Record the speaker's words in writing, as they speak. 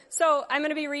So I'm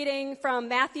going to be reading from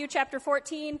Matthew chapter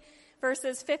 14,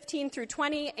 verses 15 through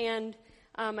 20, and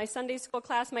my Sunday school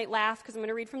class might laugh because I'm going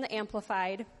to read from the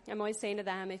Amplified. I'm always saying to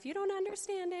them, if you don't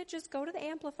understand it, just go to the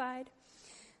Amplified.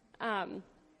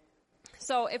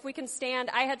 So if we can stand,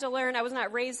 I had to learn, I was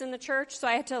not raised in the church, so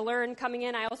I had to learn coming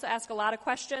in. I also ask a lot of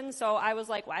questions, so I was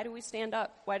like, why do we stand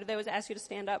up? Why do they always ask you to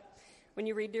stand up when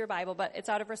you read your Bible? But it's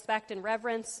out of respect and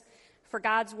reverence for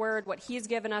God's word, what he's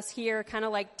given us here, kind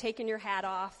of like taking your hat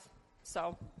off.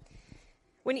 So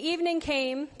when evening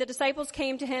came, the disciples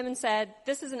came to him and said,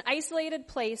 "This is an isolated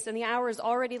place and the hour is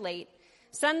already late.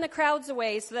 Send the crowds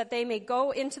away so that they may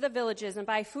go into the villages and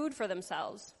buy food for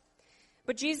themselves."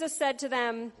 But Jesus said to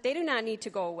them, "They do not need to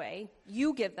go away.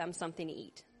 You give them something to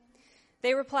eat."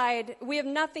 They replied, "We have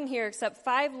nothing here except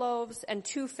 5 loaves and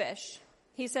 2 fish."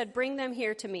 He said, "Bring them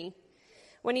here to me."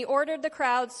 When he ordered the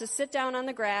crowds to sit down on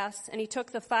the grass, and he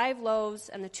took the 5 loaves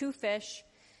and the 2 fish,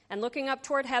 and looking up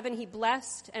toward heaven, he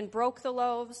blessed and broke the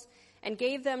loaves and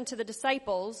gave them to the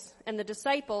disciples, and the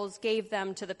disciples gave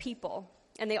them to the people.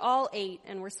 And they all ate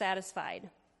and were satisfied.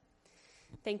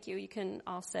 Thank you. You can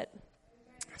all sit.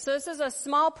 So this is a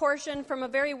small portion from a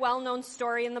very well-known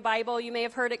story in the Bible. You may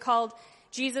have heard it called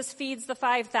Jesus Feeds the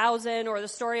 5,000, or the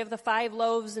story of the 5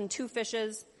 loaves and 2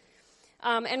 fishes.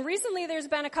 And recently there's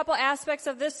been a couple aspects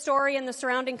of this story and the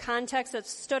surrounding context that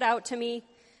stood out to me.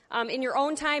 In your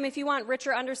own time, if you want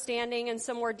richer understanding and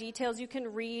some more details, you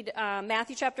can read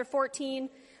Matthew chapter 14,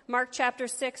 Mark chapter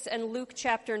 6, and Luke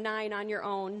chapter 9 on your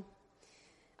own.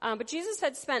 But Jesus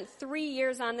had spent 3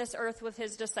 years on this earth with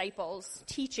his disciples,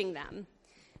 teaching them.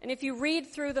 And if you read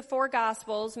through the 4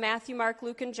 Gospels, Matthew, Mark,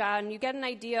 Luke, and John, you get an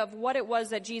idea of what it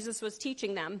was that Jesus was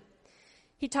teaching them.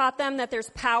 He taught them that there's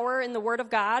power in the Word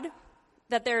of God,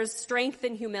 that there's strength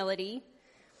in humility.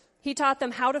 He taught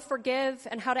them how to forgive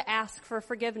and how to ask for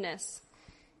forgiveness.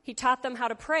 He taught them how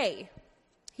to pray.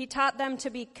 He taught them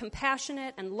to be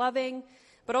compassionate and loving,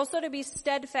 but also to be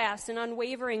steadfast and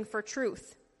unwavering for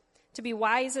truth, to be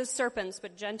wise as serpents,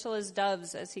 but gentle as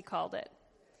doves, as he called it.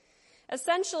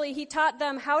 Essentially, he taught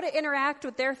them how to interact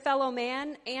with their fellow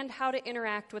man and how to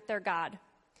interact with their God.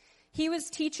 He was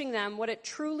teaching them what it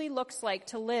truly looks like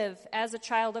to live as a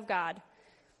child of God.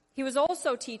 He was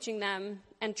also teaching them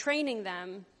and training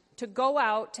them to go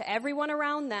out to everyone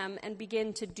around them and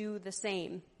begin to do the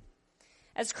same.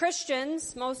 As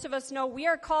Christians, most of us know we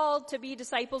are called to be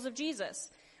disciples of Jesus.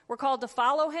 We're called to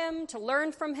follow him, to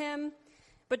learn from him.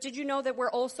 But did you know that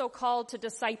we're also called to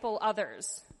disciple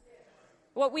others?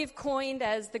 What we've coined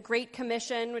as the Great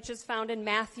Commission, which is found in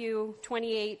Matthew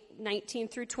 28:19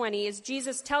 through 20, is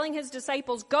Jesus telling his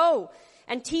disciples, "Go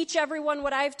and teach everyone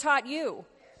what I've taught you."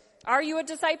 Are you a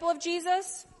disciple of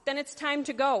Jesus? Then it's time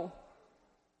to go.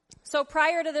 So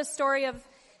prior to this story of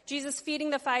Jesus feeding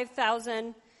the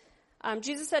 5,000,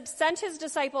 Jesus had sent his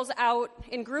disciples out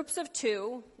in groups of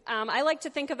 2. I like to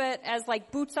think of it as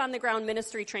like boots on the ground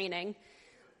ministry training.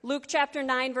 Luke chapter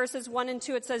 9, verses 1 and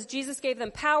 2, it says, Jesus gave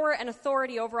them power and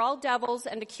authority over all devils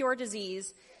and to cure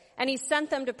disease. And he sent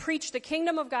them to preach the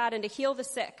kingdom of God and to heal the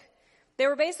sick. They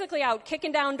were basically out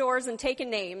kicking down doors and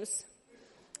taking names.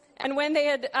 And when they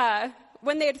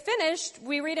had finished,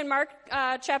 we read in Mark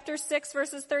chapter 6,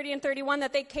 verses 30 and 31,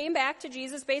 that they came back to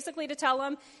Jesus basically to tell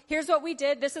him, here's what we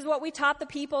did, this is what we taught the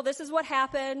people, this is what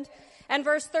happened. And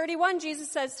verse 31, Jesus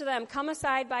says to them, "Come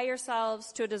aside by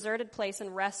yourselves to a deserted place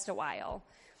and rest a while.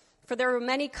 For there were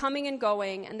many coming and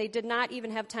going, and they did not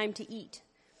even have time to eat."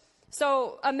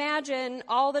 So imagine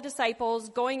all the disciples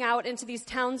going out into these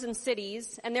towns and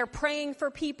cities, and they're praying for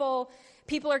people.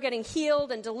 People are getting healed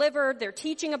and delivered. They're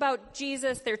teaching about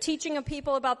Jesus. They're teaching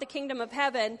people about the kingdom of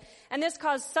heaven. And this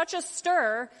caused such a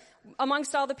stir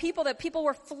amongst all the people that people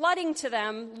were flooding to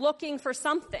them looking for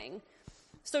something.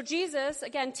 So Jesus,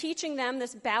 again, teaching them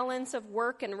this balance of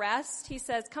work and rest, he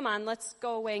says, come on, let's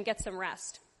go away and get some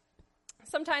rest.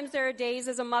 Sometimes there are days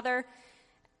as a mother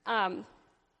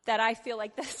that I feel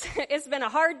like this. It's been a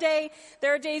hard day.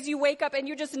 There are days you wake up and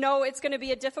you just know it's going to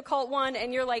be a difficult one,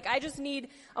 and you're like, I just need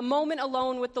a moment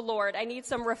alone with the Lord. I need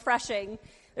some refreshing.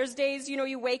 There's days,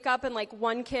 you wake up and like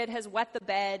one kid has wet the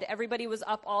bed. Everybody was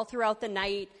up all throughout the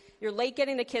night. You're late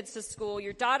getting the kids to school.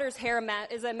 Your daughter's hair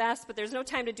is a mess, but there's no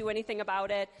time to do anything about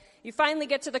it. You finally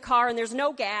get to the car and there's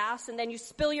no gas, and then you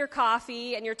spill your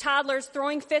coffee, and your toddler's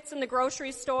throwing fits in the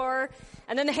grocery store,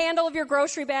 and then the handle of your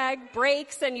grocery bag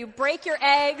breaks and you break your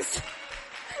eggs.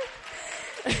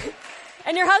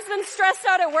 And your husband's stressed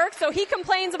out at work, so he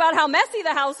complains about how messy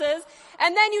the house is.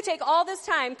 And then you take all this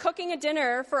time cooking a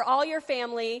dinner for all your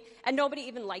family, and nobody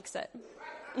even likes it.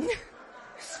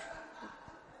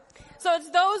 So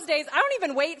it's those days. I don't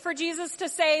even wait for Jesus to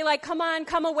say, like, come on,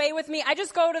 come away with me. I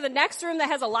just go to the next room that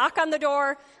has a lock on the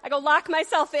door. I go lock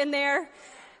myself in there.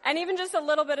 And even just a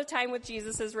little bit of time with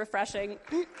Jesus is refreshing.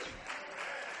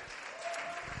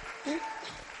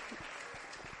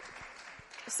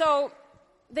 So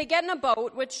they get in a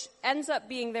boat, which ends up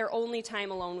being their only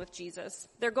time alone with Jesus.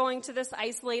 They're going to this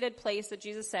isolated place that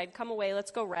Jesus said, come away,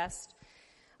 let's go rest.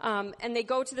 And they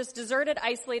go to this deserted,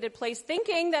 isolated place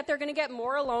thinking that they're going to get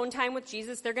more alone time with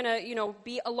Jesus. They're going to,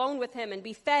 be alone with him and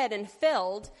be fed and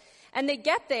filled. And they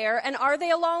get there, and are they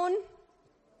alone?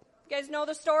 You guys know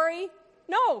the story?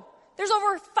 No. There's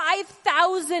over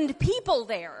 5,000 people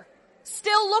there,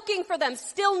 still looking for them,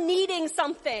 still needing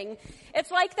something. It's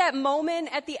like that moment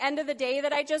at the end of the day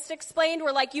that I just explained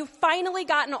where like you've finally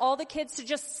gotten all the kids to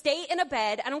just stay in a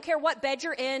bed. I don't care what bed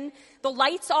you're in. The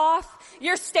light's off.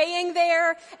 You're staying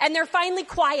there and they're finally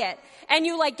quiet. And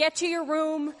you like get to your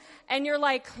room and you're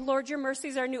like, Lord, your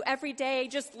mercies are new every day.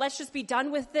 Let's just be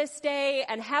done with this day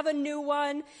and have a new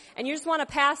one. And you just want to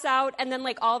pass out. And then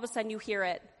like all of a sudden you hear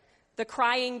it. The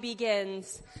crying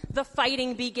begins, the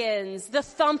fighting begins, the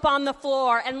thump on the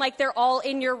floor, and like they're all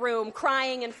in your room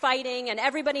crying and fighting, and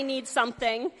everybody needs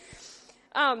something.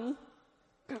 And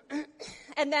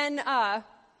then,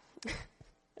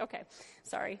 okay,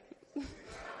 sorry. I'm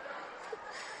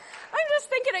just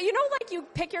thinking, like you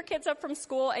pick your kids up from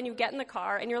school and you get in the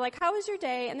car and you're like, how was your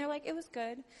day? And they're like, it was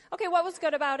good. Okay, what was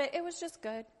good about it? It was just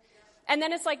good. And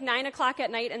then it's like 9:00 at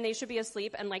night and they should be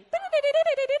asleep and like, they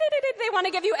want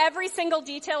to give you every single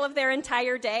detail of their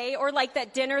entire day, or like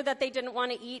that dinner that they didn't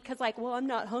want to eat because like, well, I'm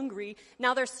not hungry.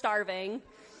 Now they're starving.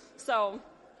 So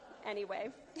anyway.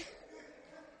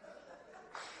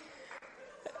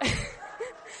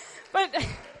 But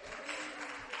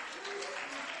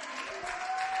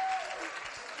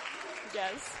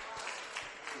yes.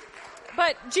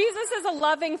 But Jesus is a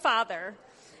loving Father.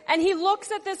 And he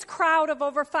looks at this crowd of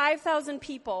over 5,000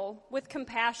 people with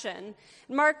compassion.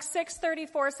 Mark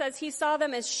 6:34 says he saw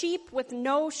them as sheep with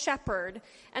no shepherd,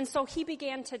 and so he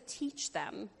began to teach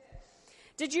them.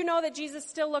 Did you know that Jesus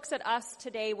still looks at us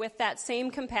today with that same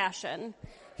compassion?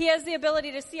 He has the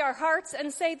ability to see our hearts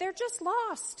and say, they're just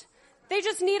lost. They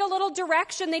just need a little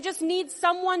direction. They just need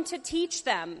someone to teach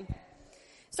them.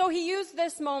 So he used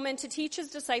this moment to teach his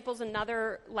disciples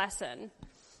another lesson.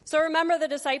 So remember, the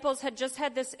disciples had just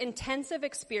had this intensive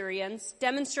experience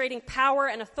demonstrating power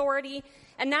and authority.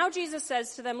 And now Jesus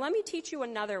says to them, let me teach you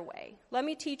another way. Let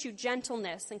me teach you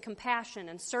gentleness and compassion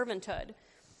and servanthood.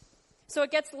 So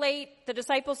it gets late. The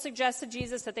disciples suggest to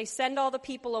Jesus that they send all the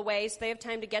people away so they have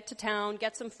time to get to town,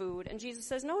 get some food. And Jesus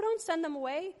says, no, don't send them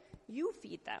away. You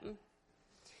feed them.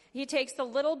 He takes the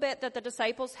little bit that the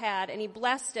disciples had and he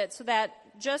blessed it so that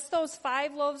just those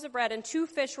 5 loaves of bread and 2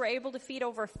 fish were able to feed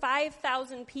over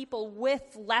 5,000 people with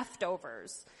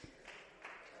leftovers.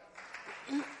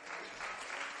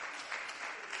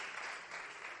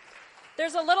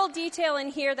 There's a little detail in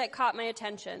here that caught my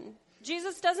attention.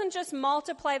 Jesus doesn't just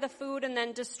multiply the food and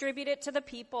then distribute it to the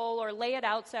people or lay it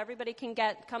out so everybody can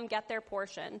come get their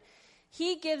portion.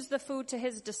 He gives the food to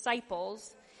his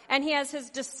disciples, and he has his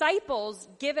disciples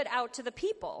give it out to the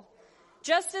people.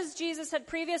 Just as Jesus had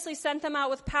previously sent them out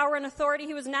with power and authority,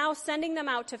 he was now sending them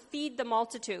out to feed the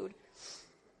multitude.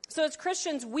 So as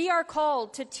Christians, we are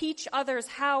called to teach others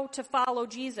how to follow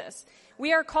Jesus.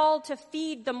 We are called to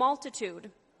feed the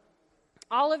multitude.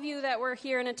 All of you that were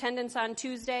here in attendance on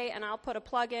Tuesday, and I'll put a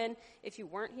plug in if you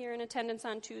weren't here in attendance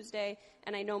on Tuesday,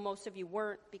 and I know most of you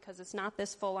weren't because it's not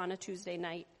this full on a Tuesday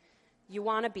night. You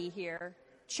want to be here.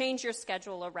 Change your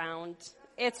schedule around.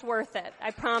 It's worth it. I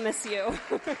promise you.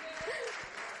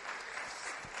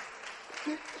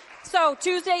 So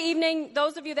Tuesday evening,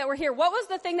 those of you that were here, what was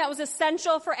the thing that was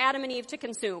essential for Adam and Eve to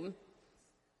consume?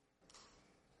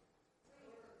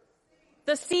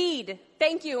 The seed.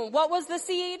 Thank you. What was the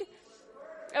seed?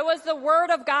 It was the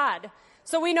Word of God.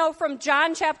 So we know from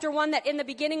John chapter 1 that in the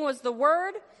beginning was the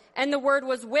Word, and the Word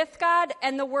was with God,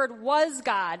 and the Word was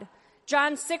God.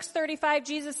 John 6:35,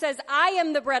 Jesus says, I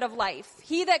am the bread of life.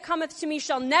 He that cometh to me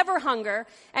shall never hunger,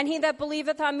 and he that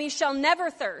believeth on me shall never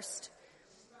thirst.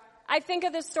 I think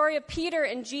of the story of Peter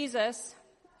and Jesus.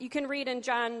 You can read in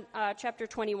John chapter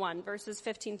 21, verses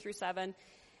 15 through 7.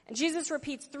 And Jesus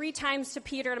repeats 3 times to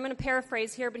Peter, and I'm going to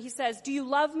paraphrase here, but he says, do you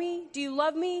love me? Do you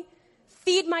love me?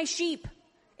 Feed my sheep.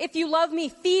 If you love me,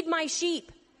 feed my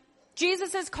sheep.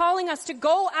 Jesus is calling us to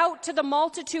go out to the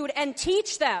multitude and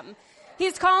teach them.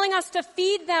 He's calling us to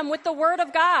feed them with the Word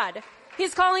of God.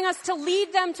 He's calling us to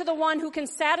lead them to the one who can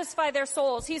satisfy their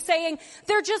souls. He's saying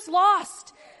they're just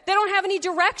lost. They don't have any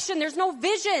direction. There's no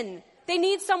vision. They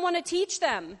need someone to teach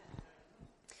them.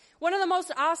 One of the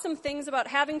most awesome things about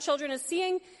having children is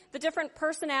seeing the different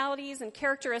personalities and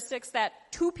characteristics that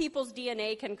two people's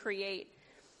DNA can create.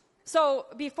 So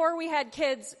before we had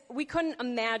kids, we couldn't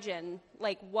imagine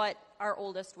like what our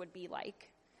oldest would be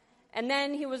like. And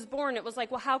then he was born. It was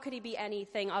like, well, how could he be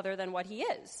anything other than what he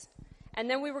is? And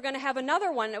then we were going to have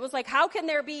another one. It was like, how can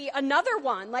there be another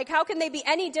one? Like, how can they be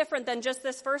any different than just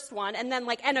this first one? And then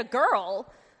and a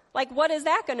girl, like, what is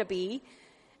that going to be?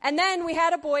 And then we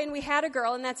had a boy and we had a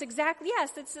girl, and that's exactly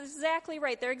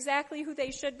right. They're exactly who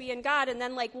they should be in God. And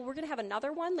then well, we're going to have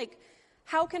another one? Like,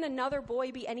 how can another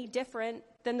boy be any different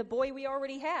than the boy we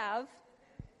already have?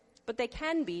 But they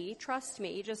can be, trust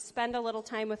me. Just spend a little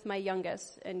time with my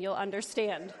youngest and you'll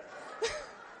understand.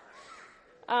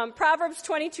 Proverbs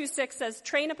 22:6 says,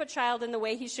 train up a child in the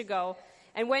way he should go,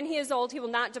 and when he is old, he will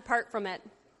not depart from it.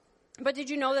 But did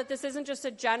you know that this isn't just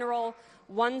a general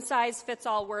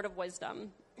one-size-fits-all word of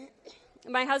wisdom?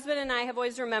 My husband and I have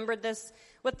always remembered this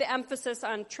with the emphasis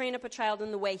on train up a child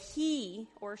in the way he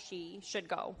or she should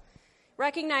go.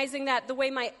 Recognizing that the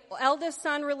way my eldest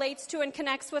son relates to and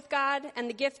connects with God and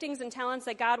the giftings and talents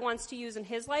that God wants to use in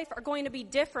his life are going to be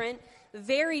different,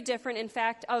 very different, in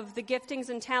fact, of the giftings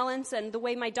and talents and the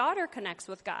way my daughter connects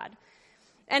with God.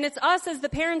 And it's us as the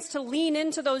parents to lean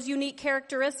into those unique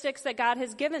characteristics that God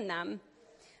has given them.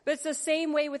 But it's the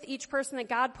same way with each person that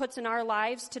God puts in our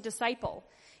lives to disciple.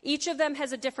 Each of them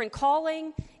has a different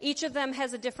calling. Each of them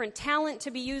has a different talent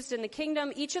to be used in the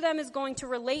kingdom. Each of them is going to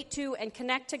relate to and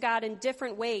connect to God in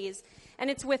different ways.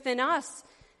 And it's within us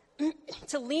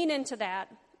to lean into that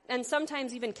and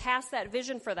sometimes even cast that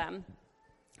vision for them.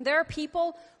 There are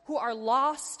people who are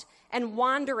lost and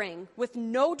wandering with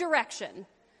no direction.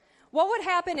 What would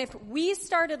happen if we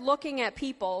started looking at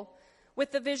people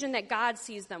with the vision that God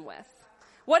sees them with?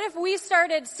 What if we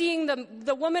started seeing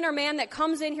the woman or man that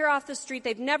comes in here off the street,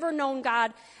 they've never known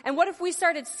God, and what if we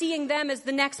started seeing them as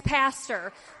the next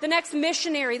pastor, the next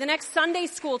missionary, the next Sunday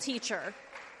school teacher?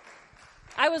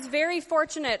 I was very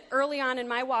fortunate early on in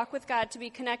my walk with God to be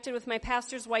connected with my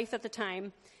pastor's wife at the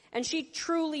time, and she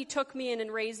truly took me in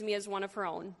and raised me as one of her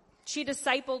own. She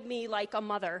discipled me like a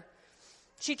mother.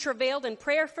 She travailed in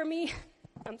prayer for me,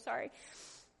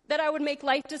 that I would make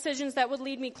life decisions that would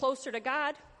lead me closer to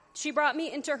God. She brought me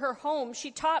into her home.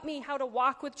 She taught me how to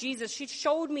walk with Jesus. She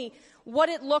showed me what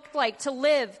it looked like to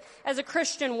live as a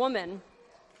Christian woman.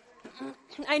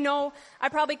 I know I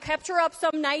probably kept her up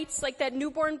some nights, like that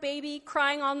newborn baby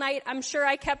crying all night. I'm sure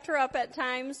I kept her up at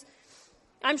times.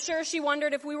 I'm sure she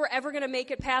wondered if we were ever going to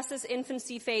make it past this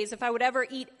infancy phase, if I would ever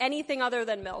eat anything other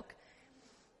than milk.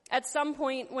 At some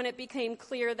point when it became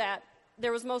clear that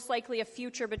there was most likely a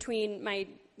future between my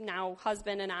now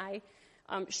husband and I,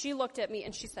 she looked at me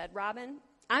and she said, Robin,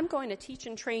 I'm going to teach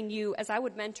and train you as I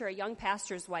would mentor a young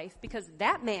pastor's wife, because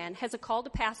that man has a call to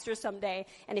pastor someday,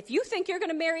 and if you think you're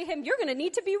going to marry him, you're going to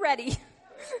need to be ready.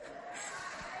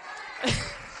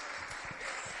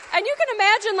 And you can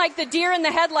imagine like the deer in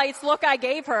the headlights look I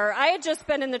gave her. I had just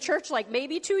been in the church like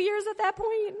maybe 2 years at that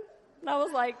point. And I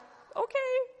was like,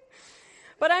 okay.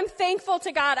 But I'm thankful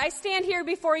to God. I stand here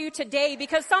before you today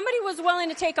because somebody was willing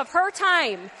to take of her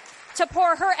time to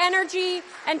pour her energy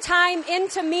and time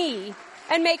into me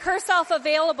and make herself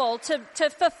available to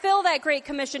fulfill that great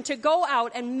commission, to go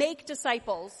out and make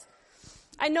disciples.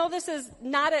 I know this is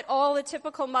not at all a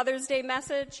typical Mother's Day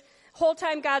message. Whole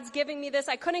time God's giving me this,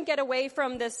 I couldn't get away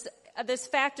from this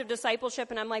fact of discipleship,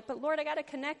 and I'm like, but Lord, I got to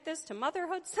connect this to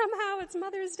motherhood somehow. It's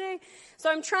Mother's Day. So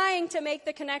I'm trying to make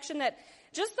the connection that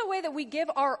just the way that we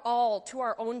give our all to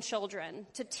our own children,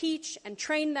 to teach and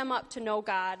train them up to know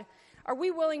God, are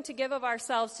we willing to give of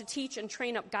ourselves to teach and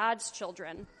train up God's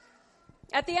children?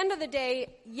 At the end of the day,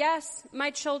 yes,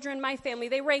 my children, my family,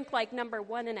 they rank like number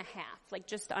 1.5, like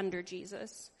just under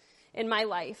Jesus in my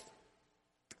life.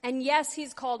 And yes,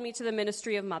 he's called me to the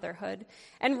ministry of motherhood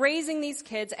and raising these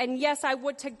kids. And yes, I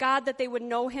would to God that they would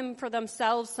know him for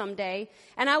themselves someday.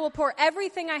 And I will pour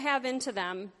everything I have into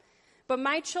them. But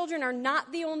my children are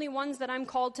not the only ones that I'm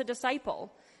called to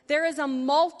disciple. There is a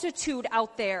multitude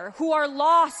out there who are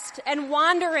lost and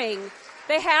wandering.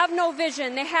 They have no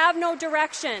vision. They have no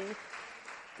direction.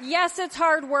 Yes, it's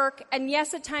hard work. And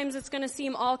yes, at times it's going to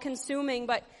seem all-consuming.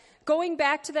 But going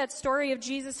back to that story of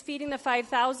Jesus feeding the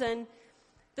 5,000,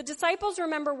 the disciples,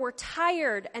 remember, were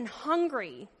tired and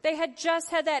hungry. They had just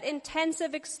had that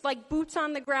intensive, like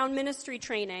boots-on-the-ground ministry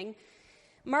training.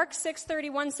 Mark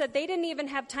 6:31 said they didn't even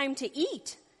have time to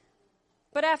eat.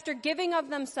 But after giving of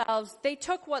themselves, they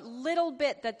took what little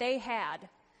bit that they had.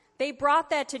 They brought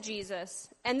that to Jesus,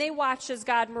 and they watched as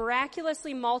God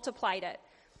miraculously multiplied it.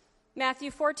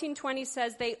 Matthew 14:20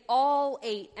 says they all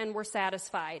ate and were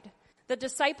satisfied. The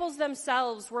disciples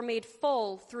themselves were made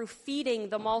full through feeding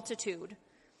the multitude.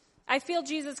 I feel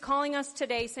Jesus calling us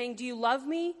today saying, do you love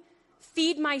me?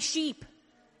 Feed my sheep.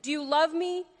 Do you love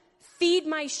me? Feed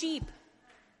my sheep.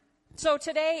 So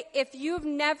today, if you've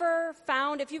never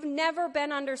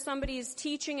been under somebody's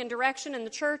teaching and direction in the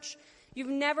church, you've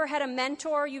never had a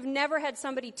mentor, you've never had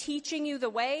somebody teaching you the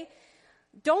way,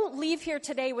 don't leave here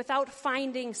today without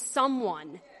finding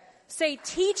someone. Say,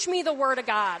 teach me the Word of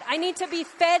God. I need to be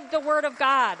fed the Word of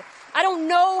God. I don't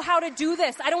know how to do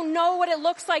this. I don't know what it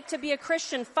looks like to be a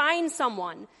Christian. Find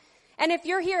someone. And if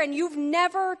you're here and you've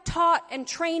never taught and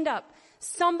trained up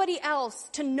somebody else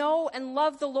to know and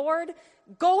love the Lord,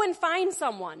 go and find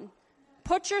someone.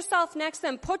 Put yourself next to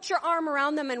them. Put your arm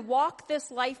around them and walk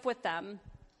this life with them.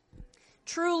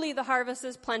 Truly, the harvest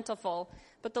is plentiful,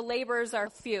 but the laborers are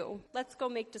few. Let's go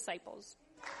make disciples.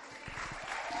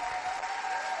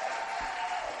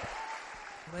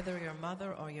 Whether you're a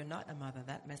mother or you're not a mother,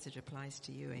 that message applies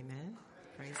to you. Amen.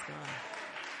 Praise God.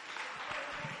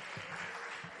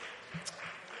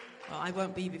 Well, I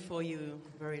won't be before you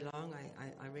very long.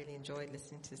 I really enjoyed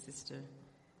listening to Sister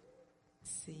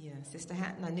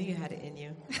Hatton. I knew you had it in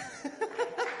you.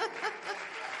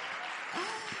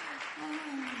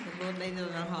 The Lord laid it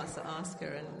on our hearts to ask her,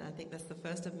 and I think that's the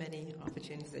first of many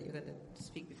opportunities that you're going to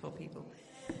speak before people.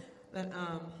 But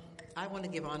I want to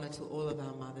give honor to all of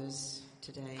our mothers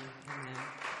today. Amen.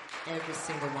 Every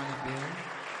single one of you.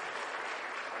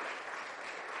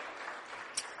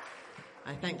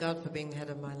 I thank God for being the head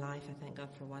of my life. I thank God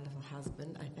for a wonderful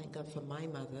husband. I thank God for my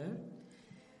mother,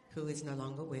 who is no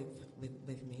longer with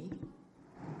me.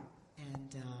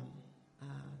 And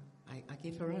I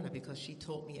give her honor because she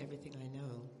taught me everything I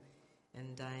know.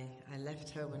 And I left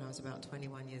her when I was about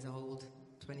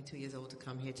 22 years old to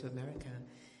come here to America.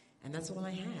 And that's all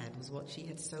I had, was what she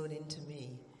had sown into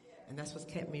me. And that's what's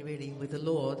kept me really with the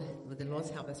Lord's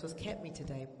help. That's what's kept me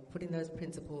today, putting those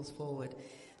principles forward.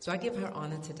 So I give her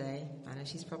honor today. I know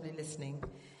she's probably listening.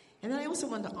 And then I also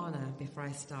want to honor, before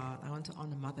I start, I want to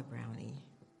honor Mother Brownie.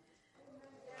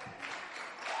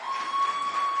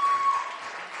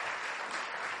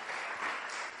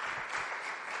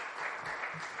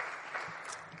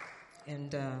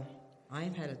 And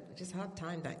I've had a hard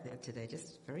time back there today,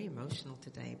 just very emotional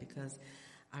today, because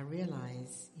I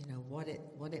realize, what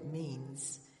it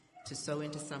means to sow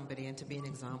into somebody and to be an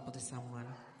example to someone.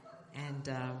 And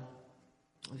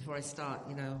before I start,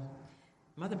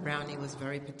 Mother Brownie was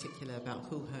very particular about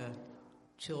who her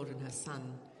children, her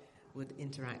son, would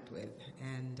interact with.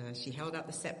 And she held out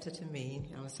the scepter to me.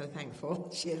 I was so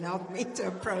thankful she allowed me to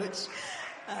approach.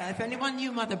 If anyone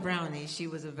knew Mother Brownie, she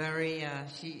was a very,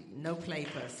 no play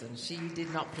person. She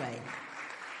did not play.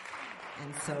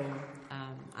 And so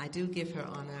I do give her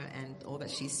honor, and all that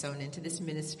she's sown into this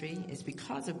ministry is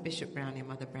because of Bishop Brownie and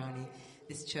Mother Brownie.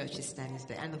 This church is standing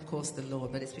today, and of course the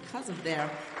Lord. But it's because of their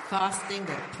fasting,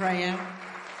 their prayer.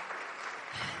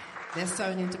 They're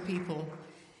sown into people.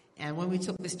 And when we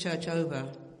took this church over,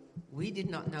 we did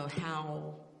not know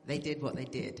how they did what they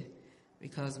did.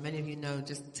 Because many of you know,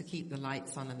 just to keep the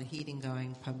lights on and the heating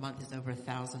going per month is over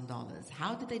 $1,000.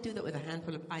 How did they do that with a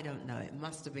handful of? I don't know. It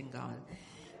must have been God.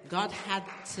 God had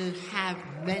to have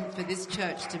meant for this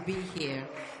church to be here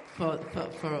for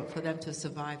them to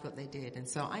survive what they did. And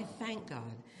so I thank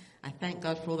God. I thank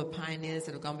God for all the pioneers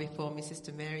that have gone before me,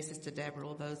 Sister Mary, Sister Deborah,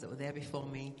 all those that were there before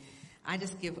me. I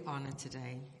just give honor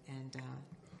today. And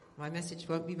my message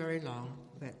won't be very long,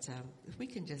 but if we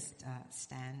can just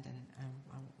stand and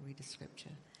I'll read a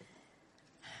scripture.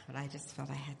 But I just felt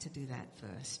I had to do that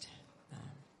first.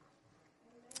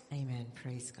 Amen.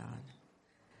 Praise God.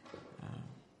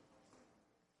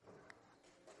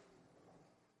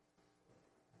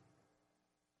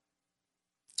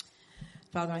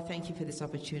 Father, I thank you for this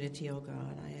opportunity, oh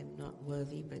God. I am not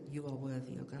worthy, but you are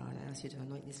worthy, oh God. I ask you to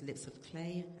anoint these lips of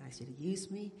clay. I ask you to use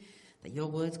me, that your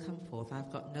words come forth. I've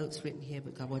got notes written here,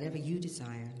 but God, whatever you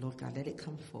desire, Lord God, let it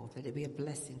come forth. Let it be a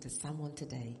blessing to someone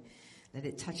today. Let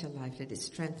it touch a life. Let it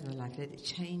strengthen a life. Let it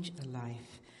change a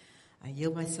life. I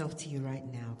yield myself to you right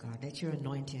now, God. Let your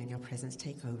anointing and your presence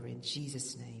take over in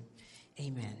Jesus' name.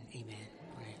 Amen. Amen.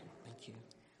 All right. Thank you.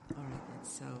 All right. Then.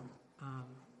 So,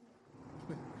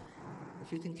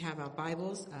 if you can have our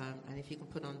Bibles, and if you can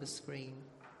put on the screen.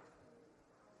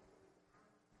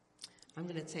 I'm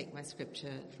going to take my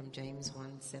scripture from James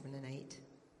 1, 7 and 8.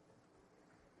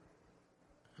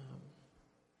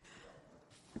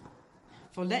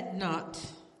 For let not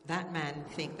that man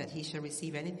think that he shall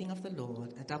receive anything of the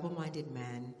Lord. A double-minded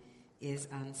man is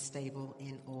unstable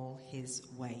in all his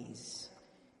ways.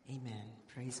 Amen.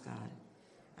 Praise God.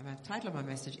 And the title of my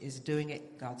message is Doing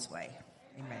It God's Way.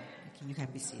 Amen. You can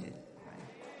be seated.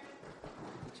 Right.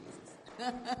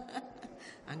 Jesus.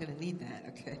 I'm going to need that,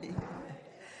 okay?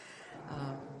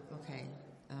 Okay.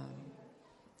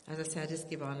 As I said, I just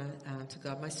give honor to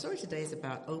God. My story today is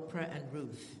about Oprah and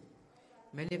Ruth.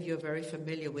 Many of you are very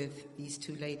familiar with these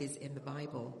two ladies in the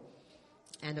Bible.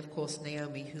 And, of course,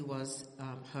 Naomi, who was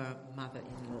her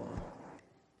mother-in-law,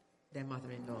 their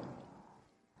mother-in-law.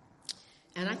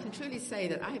 And I can truly say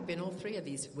that I have been all three of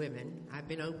these women. I've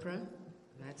been Oprah.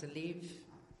 I had to leave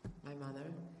my mother.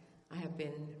 I have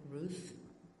been Ruth.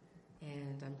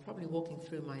 And I'm probably walking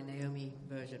through my Naomi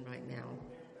version right now.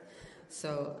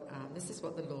 So this is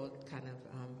what the Lord kind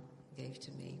of gave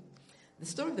to me. The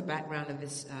story of the background of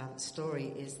this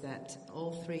story is that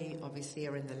all three obviously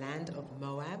are in the land of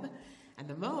Moab. And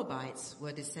the Moabites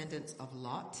were descendants of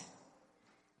Lot.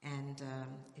 And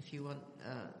if you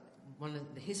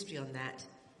want the history on that,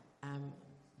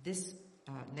 this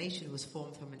nation was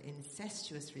formed from an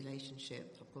incestuous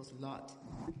relationship. Of course, Lot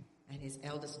and his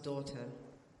eldest daughter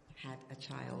had a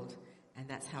child, and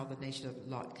that's how the nation of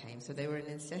Lot came. So they were an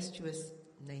incestuous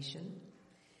nation.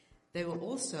 They were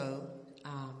also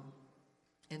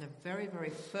in a very, very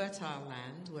fertile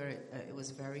land where it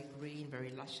was very green,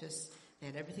 very luscious. They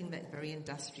had everything that very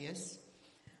industrious.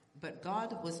 But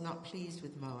God was not pleased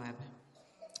with Moab.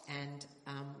 And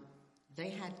they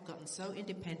had gotten so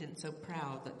independent, so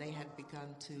proud, that they had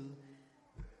begun to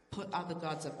put other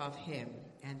gods above him.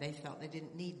 And they felt they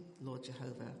didn't need Lord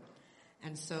Jehovah.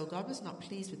 And so God was not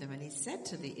pleased with them. And he said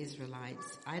to the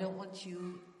Israelites, I don't want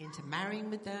you into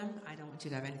marrying with them. I don't want you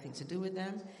to have anything to do with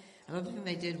them. Another thing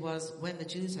they did was when the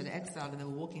Jews had exiled and they were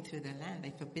walking through their land,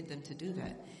 they forbid them to do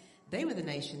that. They were the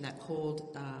nation that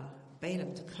called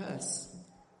Balaam to curse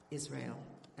Israel.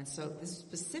 And so this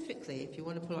specifically, if you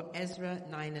want to pull up Ezra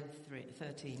 9 and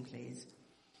 13, please.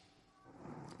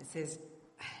 It says,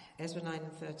 Ezra 9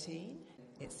 and 13,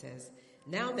 it says,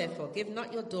 Now therefore give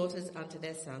not your daughters unto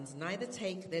their sons, neither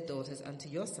take their daughters unto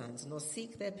your sons, nor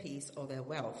seek their peace or their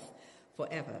wealth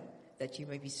forever, that you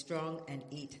may be strong and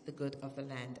eat the good of the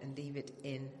land and leave it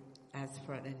in as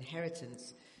for an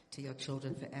inheritance to your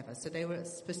children forever. So they were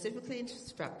specifically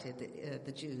instructed,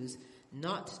 the Jews,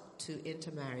 not to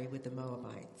intermarry with the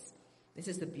Moabites. This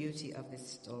is the beauty of this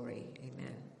story.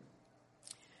 Amen.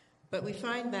 But we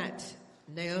find that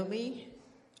Naomi,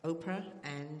 Oprah,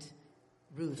 and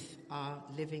Ruth are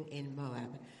living in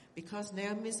Moab because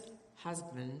Naomi's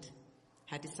husband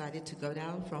had decided to go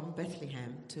down from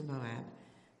Bethlehem to Moab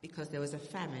because there was a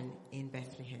famine in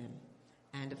Bethlehem.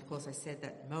 And of course I said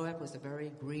that Moab was a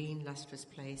very green, lustrous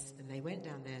place, and they went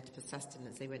down there for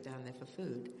sustenance. They went down there for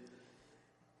food.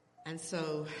 And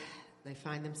so they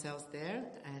find themselves there,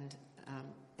 and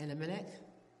Elimelech,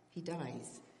 he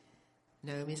dies.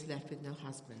 Naomi's left with no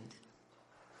husband.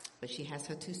 But she has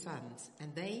her two sons,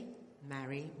 and they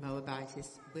marry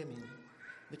Moabitess women,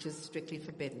 which is strictly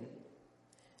forbidden.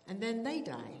 And then they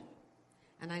die.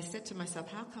 And I said to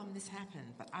myself, how come this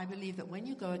happened? But I believe that when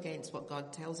you go against what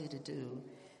God tells you to do,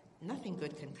 nothing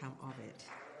good can come of it.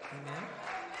 Amen?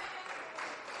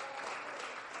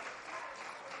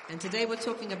 And today we're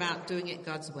talking about doing it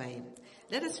God's way.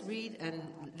 Let us read and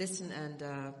listen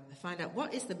and find out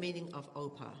what is the meaning of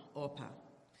Orpah.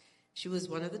 She was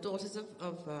one of the daughters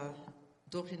of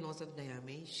daughter-in-laws of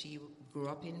Naomi. She grew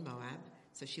up in Moab,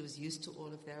 so she was used to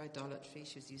all of their idolatry.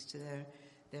 She was used to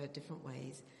their different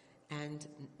ways. And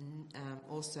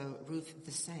also Ruth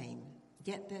the same.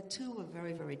 Yet the two were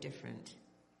very, very different.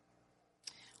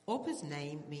 Orpah's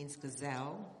name means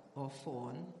gazelle or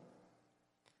fawn,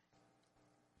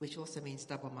 which also means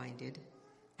double-minded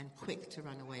and quick to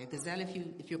run away. A gazelle,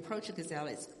 if you approach a gazelle,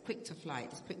 it's quick to flight,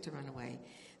 it's quick to run away.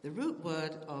 The root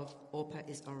word of Orpah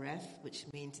is oreph, which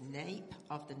means nape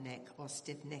of the neck or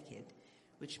stiff-necked,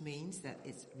 which means that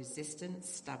it's resistant,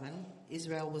 stubborn.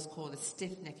 Israel was called a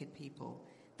stiff-necked people.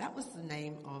 That was the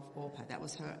name of Orpah. That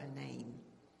was her name.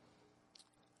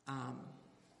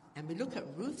 And we look at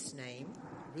Ruth's name.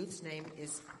 Ruth's name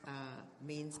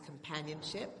means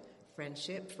companionship,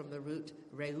 friendship, from the root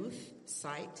reuth,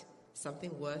 sight,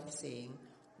 something worth seeing,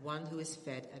 one who is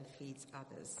fed and feeds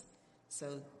others.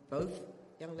 So both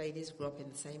young ladies grew up in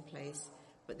the same place,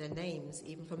 but their names,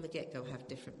 even from the get-go, have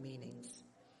different meanings.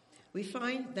 We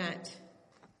find that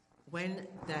when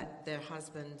their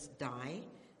husbands die,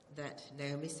 that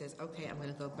Naomi says, okay, I'm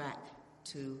going to go back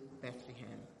to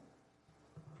Bethlehem.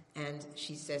 And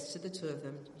she says to the two of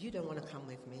them, you don't want to come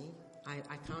with me.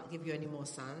 I can't give you any more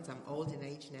sons. I'm old in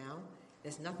age now.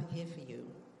 There's nothing here for you.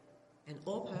 And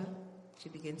Orpah, she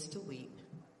begins to weep.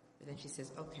 But then she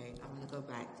says, okay, I'm going to go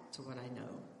back to what I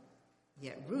know.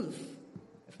 Yet Ruth,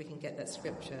 if we can get that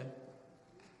scripture,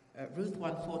 Ruth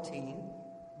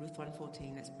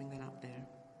 1:14, let's bring that up there.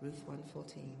 Ruth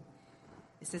 1:14.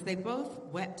 It says, they both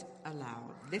wept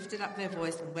aloud, lifted up their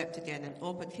voice and wept again, and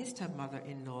Orpah kissed her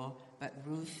mother-in-law, but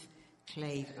Ruth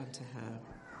clave unto her.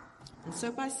 And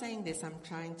so by saying this, I'm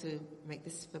trying to make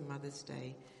this for Mother's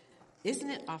Day. Isn't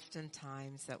it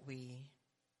oftentimes that we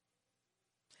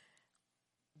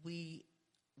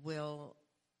will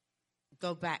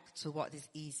go back to what is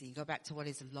easy, go back to what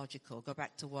is logical, go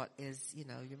back to what is, you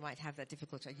might have that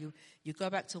difficulty. You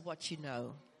go back to what you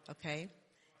know, okay?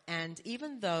 And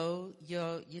even though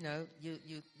you're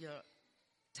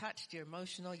touched, you're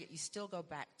emotional, yet you still go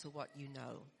back to what you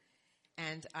know.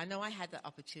 And I know I had the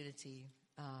opportunity.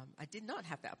 I did not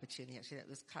have that opportunity, actually. That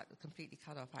was completely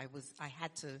cut off. I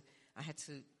had to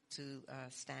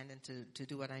stand and to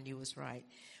do what I knew was right.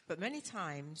 But many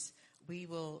times we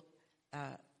will,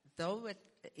 though we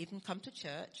even come to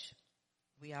church,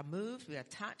 we are moved, we are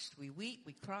touched, we weep,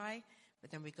 we cry,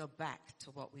 but then we go back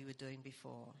to what we were doing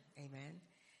before. Amen.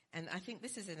 And I think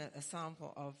this is a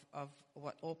sample of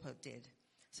what Orpah did.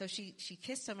 So she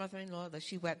kissed her mother-in-law, though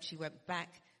she went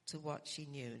back to what she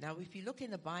knew. Now, if you look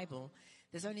in the Bible,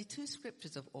 there's only 2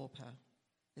 scriptures of Orpah.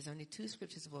 There's only 2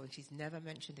 scriptures of Orpah. She's never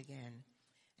mentioned again.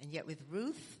 And yet with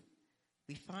Ruth,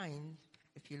 we find,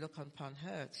 if you look upon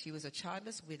her, she was a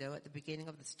childless widow at the beginning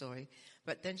of the story,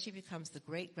 but then she becomes the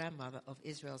great-grandmother of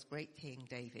Israel's great king,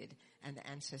 David, and the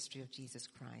ancestry of Jesus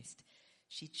Christ.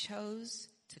 She chose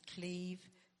to cleave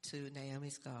to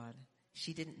Naomi's God.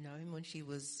 She didn't know him when she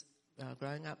was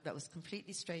growing up. That was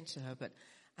completely strange to her.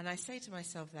 And I say to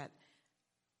myself that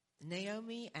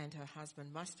Naomi and her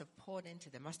husband must have poured into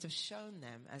them, must have shown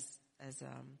them, as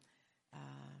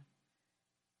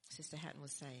Sister Hatton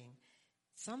was saying,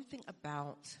 something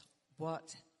about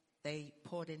what they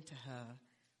poured into her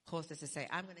caused her to say,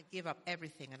 I'm going to give up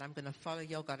everything and I'm going to follow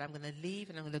your God. I'm going to leave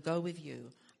and I'm going to go with you.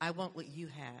 I want what you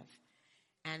have.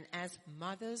 And as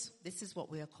mothers, this is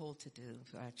what we are called to do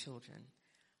for our children.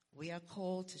 We are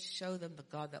called to show them the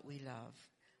God that we love.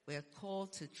 We are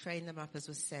called to train them up, as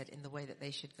was said, in the way that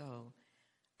they should go.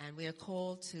 And we are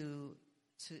called to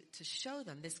show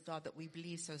them this God that we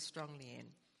believe so strongly in.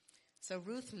 So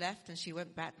Ruth left and she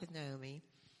went back with Naomi.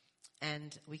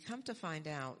 And we come to find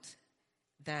out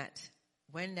that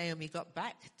when Naomi got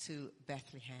back to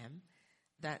Bethlehem,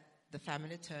 that the famine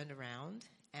had turned around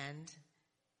and,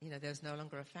 there was no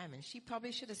longer a famine. She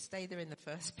probably should have stayed there in the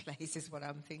first place, is what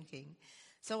I'm thinking.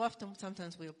 So often,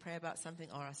 sometimes we'll pray about something,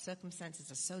 or our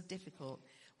circumstances are so difficult,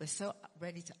 we're so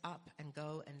ready to up and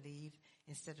go and leave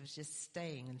instead of just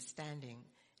staying and standing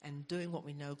and doing what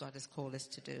we know God has called us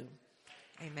to do.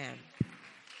 Amen.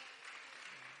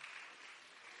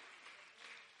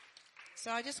 So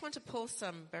I just want to pull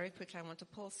very quickly, I want to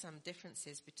pull some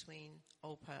differences between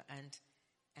Orpah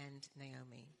and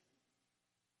Naomi.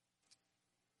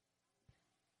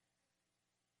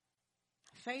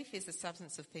 Faith is the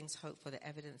substance of things hoped for, the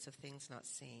evidence of things not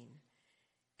seen.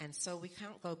 And so we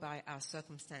can't go by our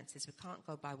circumstances. We can't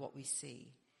go by what we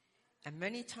see. And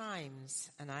many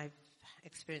times, and I've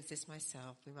experienced this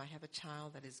myself, we might have a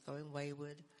child that is going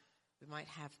wayward. We might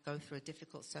go through a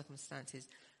difficult circumstances.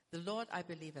 The Lord, I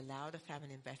believe, allowed a famine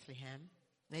in Bethlehem.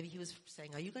 Maybe he was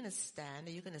saying, are you going to stand?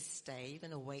 Are you going to stay? Are you going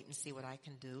to wait and see what I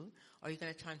can do? Or are you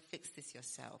going to try and fix this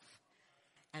yourself?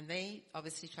 And they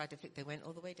obviously tried to fix. They went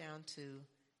all the way down to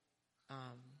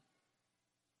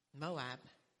Moab,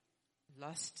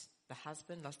 lost the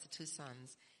husband, lost the 2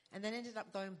 sons, and then ended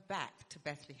up going back to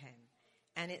Bethlehem.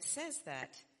 And it says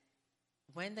that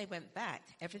when they went back,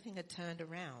 everything had turned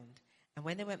around. And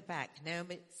when they went back,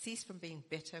 Naomi ceased from being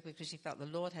bitter because she felt the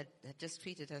Lord had just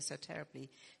treated her so terribly.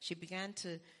 She began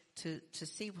to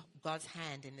see God's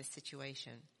hand in this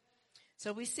situation.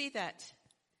 So we see that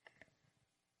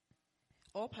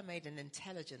Orpah made an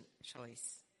intelligent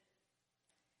choice.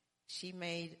 She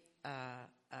made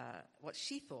what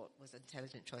she thought was an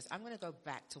intelligent choice. I'm going to go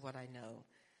back to what I know.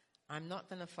 I'm not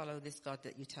going to follow this God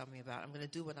that you tell me about. I'm going to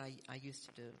do what I used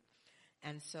to do.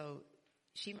 And so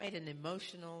she made an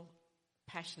emotional,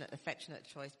 passionate, affectionate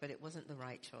choice, but it wasn't the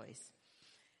right choice.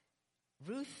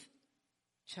 Ruth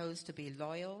chose to be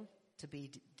loyal, to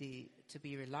be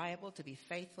reliable, to be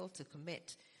faithful, to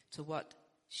commit to what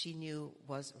she knew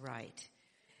was right.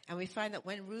 And we find that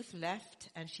when Ruth left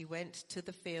and she went to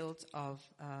the fields of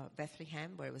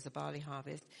Bethlehem, where it was a barley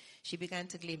harvest, she began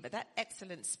to glean. But that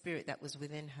excellent spirit that was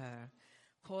within her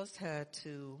caused her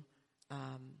to,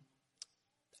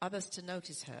 others to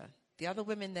notice her. The other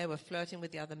women there were flirting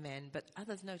with the other men, but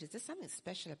others noticed there's something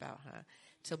special about her.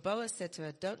 So Boaz said to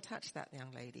her, don't touch that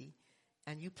young lady,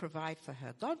 and you provide for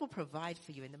her. God will provide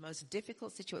for you in the most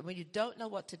difficult situation. When you don't know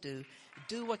what to do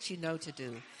what you know to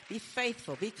do. Be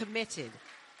faithful, be committed.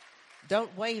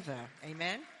 Don't waver.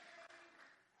 Amen?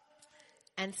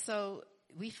 And so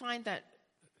we find that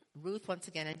Ruth once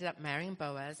again ended up marrying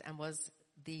Boaz and was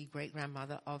the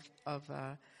great-grandmother of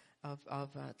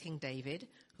King David,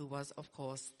 who was, of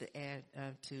course, the heir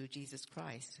to Jesus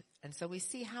Christ. And so we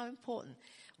see how important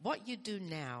what you do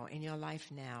now in your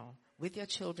life now, with your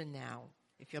children now,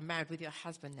 if you're married with your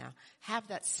husband now, have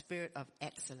that spirit of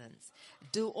excellence.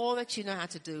 Do all that you know how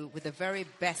to do with the very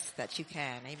best that you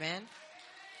can. Amen?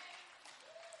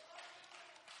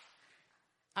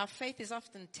 Our faith is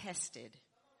often tested.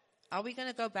 Are we going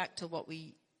to go back to what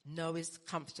we know is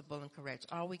comfortable and correct?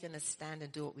 Are we going to stand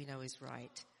and do what we know is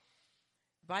right?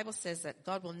 The Bible says that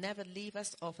God will never leave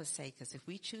us or forsake us if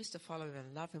we choose to follow him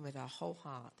and love him with our whole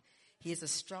heart. He is a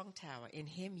strong tower. In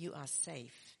him you are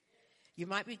safe. You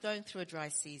might be going through a dry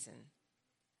season.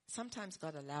 Sometimes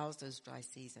God allows those dry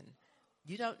seasons.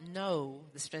 You don't know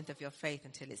the strength of your faith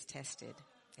until it's tested.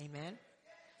 Amen?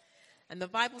 And the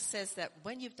Bible says that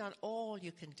when you've done all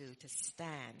you can do to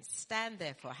stand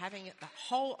therefore, having the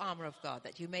whole armor of God,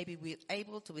 that you may be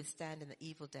able to withstand in the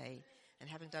evil day, and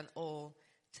having done all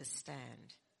to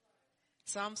stand.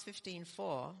 Psalms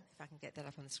 15:4, if I can get that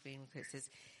up on the screen,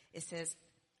 it says,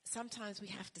 sometimes we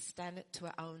have to stand it to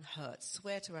our own hurt,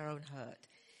 swear to our own hurt.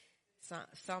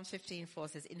 Psalms 15:4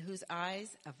 says, in whose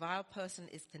eyes a vile person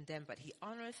is condemned, but he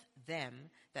honoreth them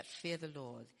that fear the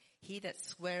Lord. He that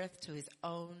sweareth to his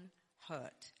own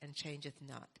hurt and changeth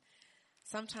not.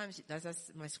 Sometimes, as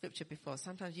that's my scripture before,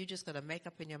 sometimes you just got to make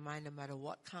up in your mind no matter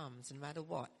what comes, no matter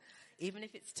what. Even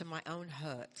if it's to my own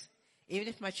hurt. Even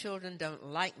if my children don't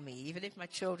like me. Even if my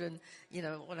children,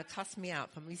 want to cuss me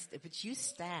out. But you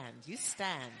stand. You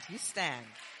stand. You stand.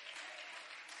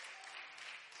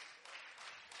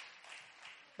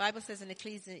 Bible says in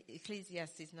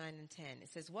Ecclesiastes 9 and 10, it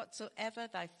says, whatsoever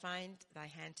thou find thy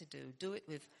hand to do, do it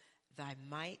with thy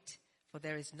might, for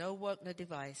there is no work, no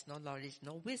device, no knowledge,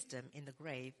 no wisdom in the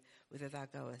grave whither thou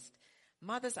goest.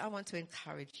 Mothers, I want to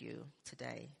encourage you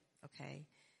today, okay?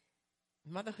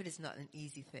 Motherhood is not an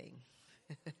easy thing.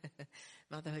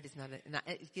 Motherhood is not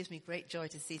it gives me great joy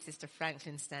to see Sister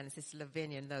Franklin stand and Sister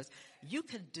Lavinia and those. You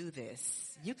can do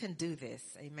this. You can do this.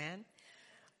 Amen?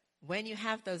 When you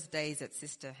have those days that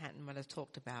Sister Hatton might have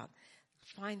talked about,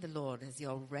 find the Lord as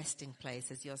your resting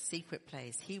place, as your secret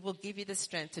place. He will give you the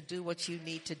strength to do what you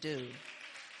need to do.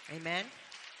 Amen?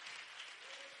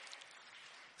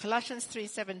 Colossians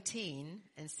 3:17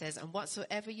 and says, and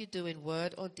whatsoever you do in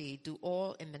word or deed, do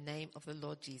all in the name of the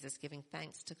Lord Jesus, giving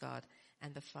thanks to God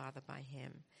and the Father by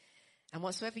him. And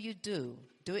whatsoever you do,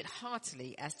 do it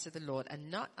heartily as to the Lord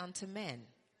and not unto men,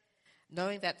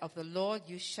 knowing that of the Lord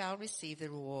you shall receive the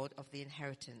reward of the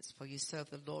inheritance, for you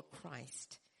serve the Lord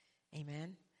Christ.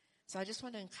 Amen? So I just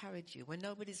want to encourage you, when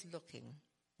nobody's looking,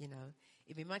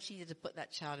 it'd be much easier to put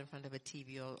that child in front of a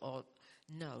TV or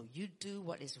no, you do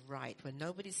what is right when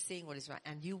nobody's seeing what is right,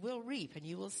 and you will reap and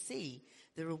you will see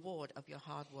the reward of your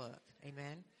hard work.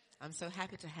 Amen? I'm so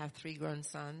happy to have 3 grown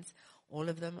sons. All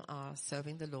of them are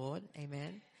serving the Lord.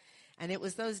 Amen? And it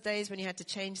was those days when you had to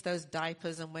change those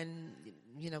diapers and when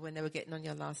they were getting on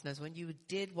your last nerves, when you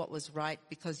did what was right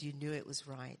because you knew it was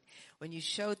right. When you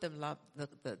showed them love,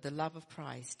 the love of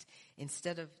Christ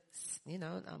instead of,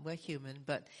 we're human,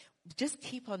 but just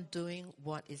keep on doing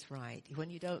what is right when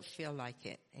you don't feel like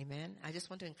it. Amen. I just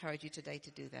want to encourage you today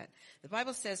to do that. The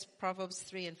Bible says, Proverbs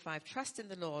 3 and 5, trust in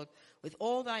the Lord with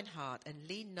all thine heart and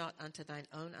lean not unto thine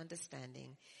own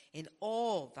understanding. In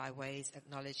all thy ways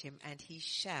acknowledge him, and he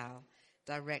shall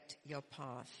direct your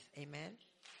path. Amen.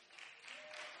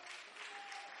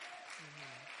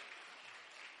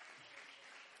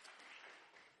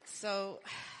 So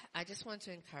I just want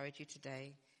to encourage you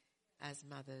today as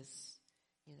mothers,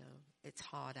 it's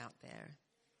hard out there.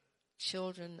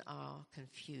 Children are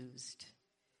confused.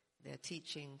 They're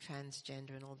teaching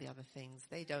transgender and all the other things.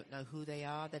 They don't know who they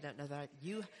are. They don't know that.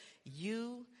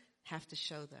 You have to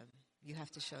show them. You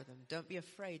have to show them. Don't be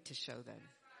afraid to show them.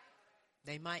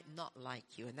 They might not like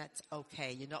you, and that's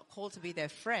okay. You're not called to be their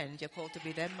friend. You're called to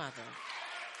be their mother.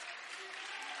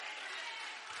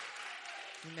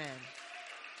 Amen.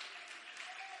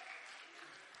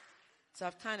 So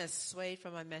I've kind of swayed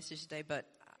from my message today, but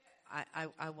I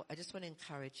just want to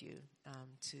encourage you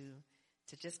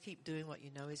to just keep doing what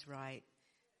you know is right,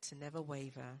 to never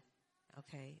waver,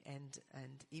 okay? And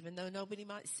even though nobody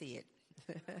might see it,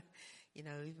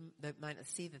 even they might not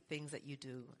see the things that you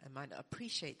do and might not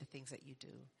appreciate the things that you do,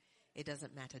 it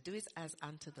doesn't matter. Do it as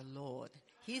unto the Lord.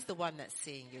 He's the one that's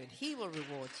seeing you, and he will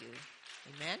reward you.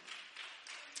 Amen?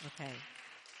 Okay.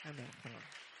 Amen. Come on.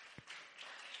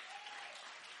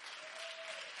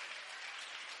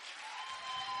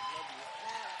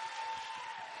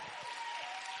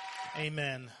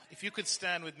 Amen. If you could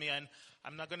stand with me, and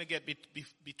I'm not going to get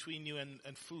between you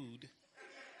and food.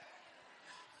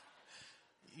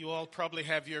 You all probably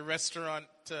have your restaurant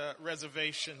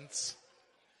reservations.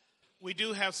 We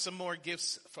do have some more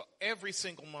gifts for every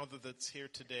single mother that's here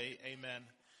today. Amen.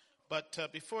 But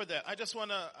before that, I'm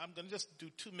going to just do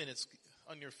 2 minutes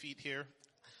on your feet here.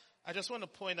 I just want to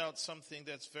point out something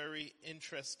that's very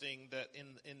interesting, that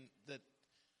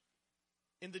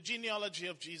in the genealogy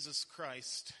of Jesus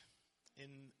Christ,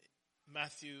 in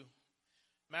Matthew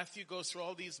goes through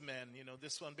all these men,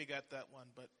 this one begat that one,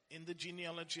 but in the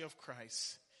genealogy of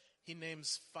Christ, he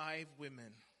names 5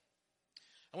 women.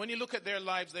 And when you look at their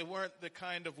lives, they weren't the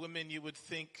kind of women you would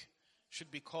think should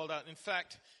be called out. In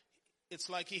fact, it's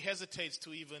like he hesitates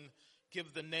to even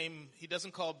give the name. He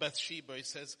doesn't call Bathsheba. He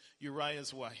says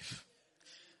Uriah's wife.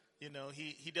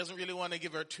 He doesn't really want to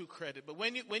give her too credit. But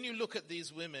when you look at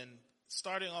these women,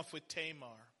 starting off with Tamar,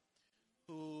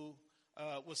 who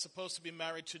was supposed to be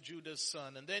married to Judah's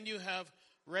son, and then you have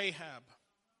Rahab.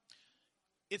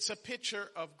 It's a picture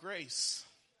of grace.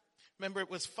 Remember, it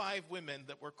was 5 women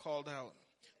that were called out.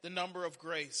 The number of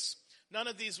grace. None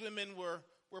of these women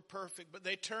were perfect, but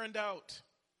they turned out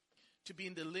to be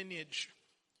in the lineage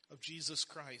of Jesus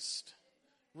Christ.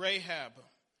 Rahab,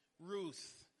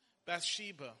 Ruth,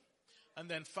 Bathsheba, and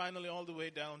then finally all the way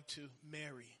down to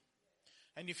Mary.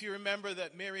 And if you remember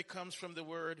that Mary comes from the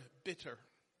word bitter.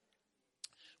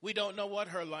 We don't know what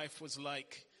her life was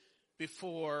like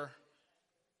before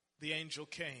the angel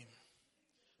came.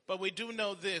 But we do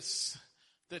know this,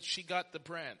 that she got the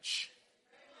branch.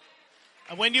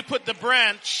 And when you put the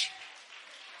branch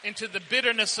into the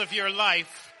bitterness of your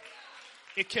life,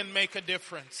 it can make a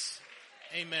difference.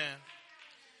 Amen.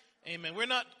 Amen. We're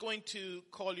not going to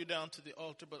call you down to the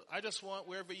altar, but I just want,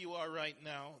 wherever you are right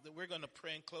now, that we're going to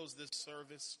pray and close this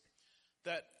service,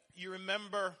 that you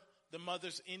remember the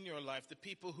mothers in your life, the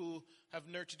people who have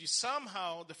nurtured you.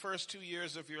 Somehow, the first 2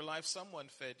 years of your life, someone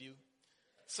fed you.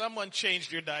 Someone changed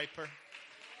your diaper.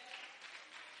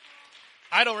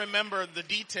 I don't remember the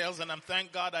details, and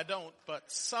thank God I don't, but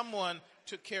someone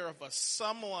took care of us.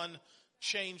 Someone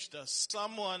changed us.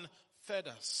 Someone fed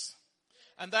us.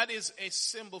 And that is a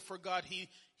symbol for God. He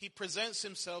presents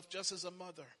himself just as a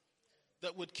mother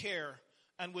that would care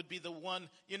and would be the one.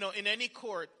 In any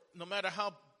court, no matter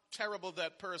how terrible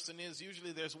that person is,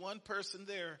 usually there's one person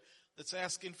there that's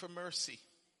asking for mercy.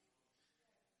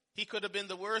 He could have been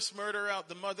the worst murderer out.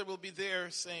 The mother will be there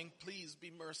saying, please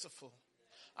be merciful.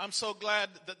 I'm so glad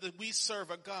that we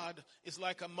serve a God is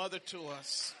like a mother to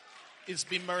us, is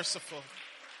be merciful.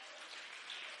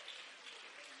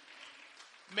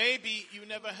 Maybe you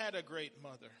never had a great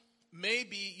mother.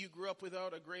 Maybe you grew up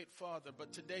without a great father,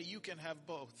 but today you can have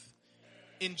both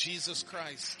in Jesus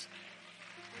Christ.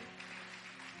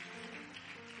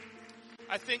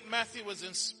 I think Matthew was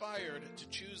inspired to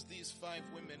choose these 5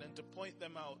 women and to point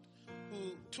them out,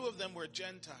 who 2 of them were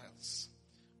Gentiles.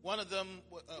 One of them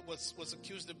was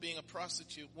accused of being a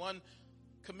prostitute. One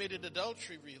committed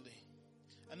adultery, really.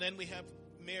 And then we have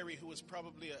Mary, who was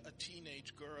probably a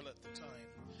teenage girl at the time.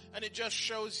 And it just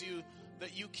shows you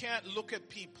that you can't look at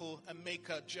people and make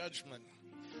a judgment,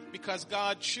 because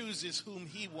God chooses whom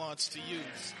he wants to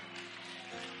use.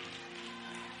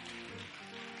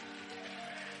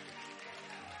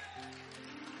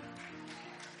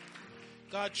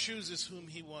 God chooses whom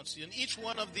he wants to. And each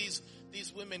one of these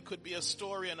women could be a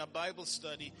story and a Bible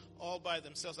study all by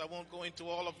themselves. I won't go into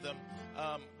all of them.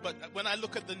 But when I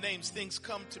look at the names, things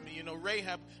come to me.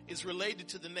 Rahab is related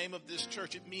to the name of this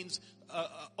church. It means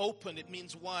open. It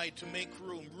means wide, to make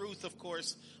room. Ruth, of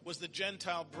course, was the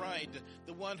Gentile bride,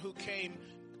 the one who came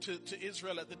to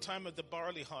Israel at the time of the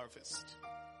barley harvest.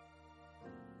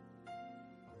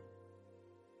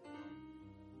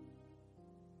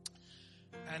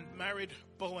 And married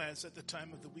Boaz at the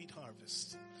time of the wheat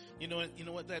harvest. You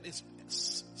know what that is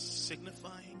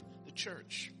signifying? The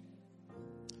church.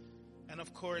 And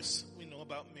of course, we know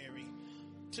about Mary.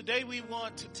 Today we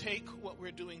want to take what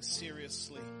we're doing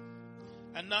seriously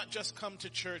and not just come to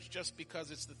church just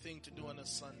because it's the thing to do on a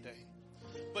Sunday,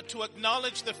 but to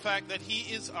acknowledge the fact that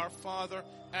he is our Father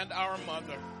and our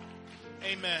Mother.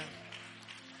 Amen.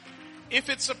 If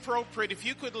it's appropriate, if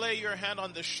you could lay your hand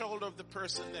on the shoulder of the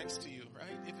person next to you,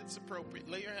 right? If it's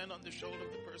appropriate, lay your hand on the shoulder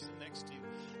of the person next to you.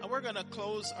 And we're going to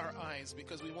close our eyes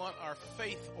because we want our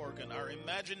faith organ, our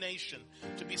imagination,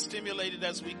 to be stimulated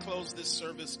as we close this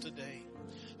service today.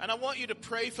 And I want you to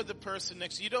pray for the person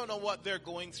next to you. You don't know what they're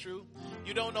going through.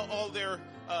 You don't know all their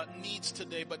needs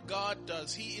today, but God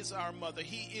does. He is our mother.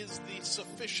 He is the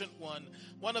sufficient one.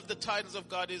 One of the titles of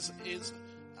God is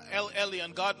El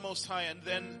Elyon, God Most High, and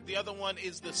then the other one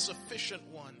is the sufficient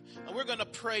one. And we're going to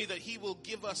pray that he will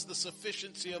give us the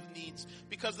sufficiency of needs.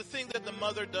 Because the thing that the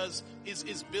mother does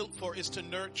is built for, is to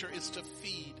nurture, is to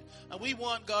feed. And we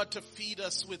want God to feed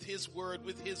us with his word,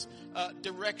 with his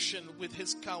direction, with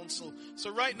his counsel.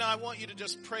 So right now I want you to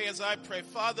just pray as I pray.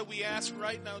 Father, we ask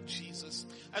right now, Jesus,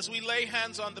 as we lay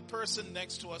hands on the person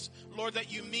next to us, Lord,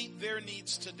 that you meet their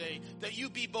needs today. That you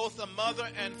be both a mother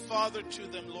and father to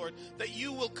them, Lord. That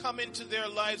you will come into their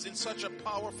lives in such a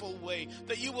powerful way.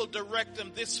 That you will direct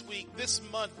them this week, this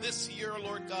month, this year,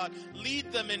 Lord God.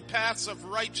 Lead them in paths of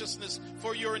righteousness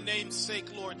for your name's sake,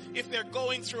 Lord. If they're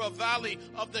going through a valley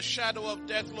of the shadow of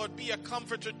death, Lord, be a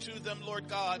comforter to them, Lord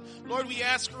God. Lord, we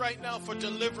ask right now for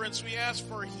deliverance. We ask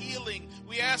for healing.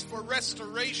 We ask for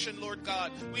restoration, Lord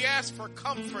God. We ask for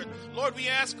comfort. Lord, we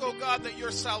ask, oh God, that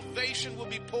your salvation will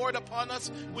be poured upon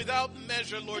us without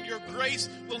measure, Lord. Your grace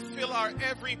will fill our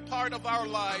every part of our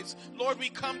lives. Lord, we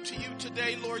come to you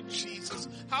today, Lord Jesus.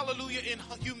 Hallelujah, in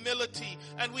humility.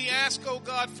 And we ask, oh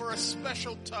God, for a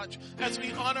special touch as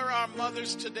we honor our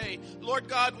mothers today. Lord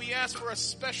God, we ask for a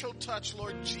special touch,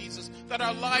 Lord Jesus, that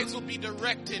our lives will be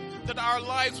directed, that our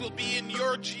lives will be in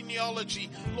your genealogy.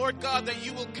 Lord God, that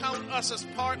you will count us as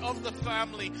part of the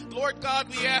family. Lord God,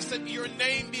 we ask that your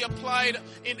name be applied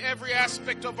in every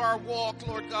aspect of our walk,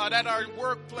 Lord God, at our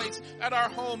workplace, at our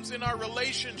homes, in our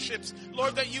relationships.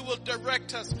 Lord, that you will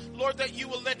direct us. Lord, that you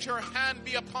will let your hand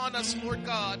be upon us, Lord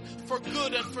God, for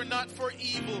good and for not for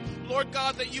evil. Lord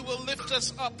God, that you will lift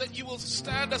us up, that you will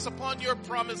stand us upon your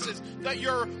promises, that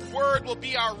your word will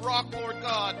be our rock, Lord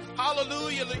God.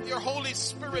 Hallelujah, that your Holy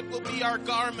Spirit will be our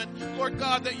garment, Lord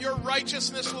God, that your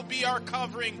righteousness will be our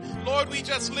covering. Lord, we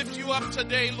just lift you up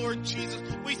today, Lord Jesus.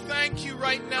 We thank you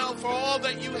right now for all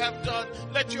that you have done.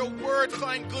 Let your word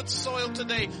find good soil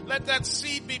today. Let that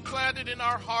seed be planted in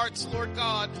our hearts, Lord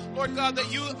God. Lord God,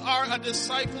 that you are a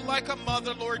disciple like a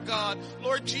mother, Lord God.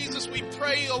 Lord Jesus, we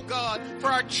pray, oh God, for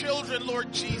our children,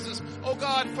 Lord Jesus. Oh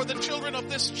God, for the children of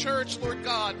this church, Lord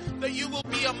God, that you will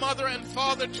be a mother and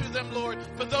father to them, Lord.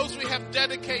 For those we have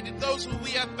dedicated, those who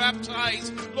we have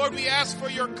baptized, Lord, we ask for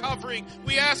your covering.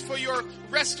 We ask for your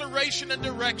restoration and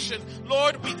direction.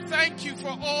 Lord, we thank you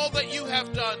for all that you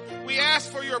have done. We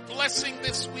ask for your blessing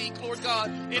this week, Lord God,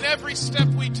 in every step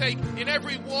we take, in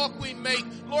every walk we make.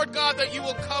 Lord God, that you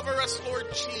will cover us, Lord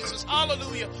Jesus.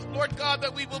 Hallelujah. Lord God,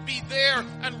 that we will be there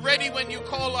and ready when you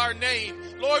call our name.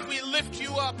 Lord, we lift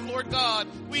you up, Lord God.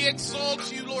 We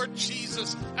exalt you, Lord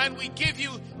Jesus, and we give you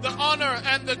the honor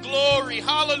and the glory.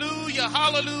 Hallelujah,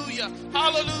 hallelujah,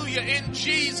 hallelujah. In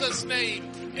Jesus' name,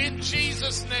 in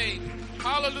Jesus' name.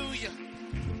 Hallelujah.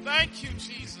 Thank you,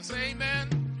 Jesus.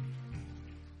 Amen.